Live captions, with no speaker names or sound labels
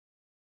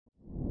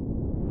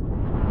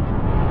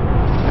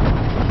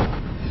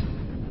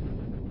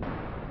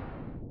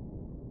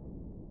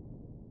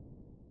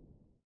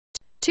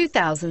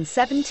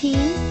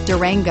2017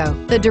 Durango.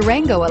 The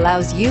Durango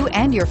allows you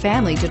and your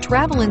family to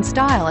travel in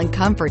style and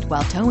comfort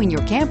while towing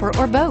your camper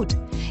or boat.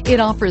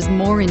 It offers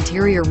more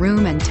interior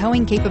room and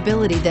towing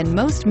capability than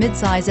most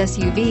midsize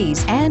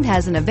SUVs and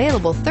has an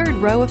available third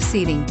row of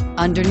seating.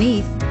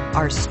 Underneath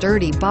are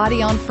sturdy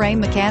body-on-frame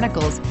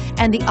mechanicals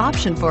and the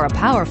option for a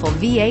powerful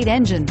V8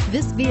 engine.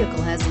 This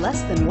vehicle has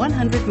less than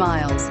 100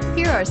 miles.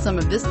 Here are some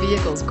of this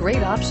vehicle's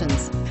great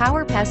options: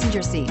 power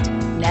passenger seat,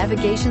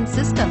 navigation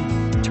system,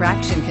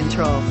 traction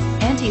control,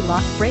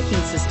 anti-lock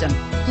braking system,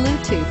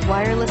 Bluetooth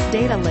wireless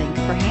data link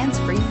for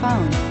hands-free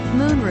phone,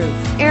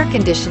 moonroof, air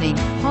conditioning,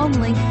 home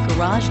link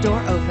garage door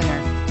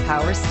opener,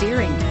 power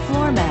steering,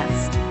 floor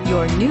mats.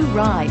 Your new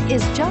ride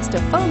is just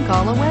a phone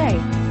call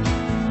away.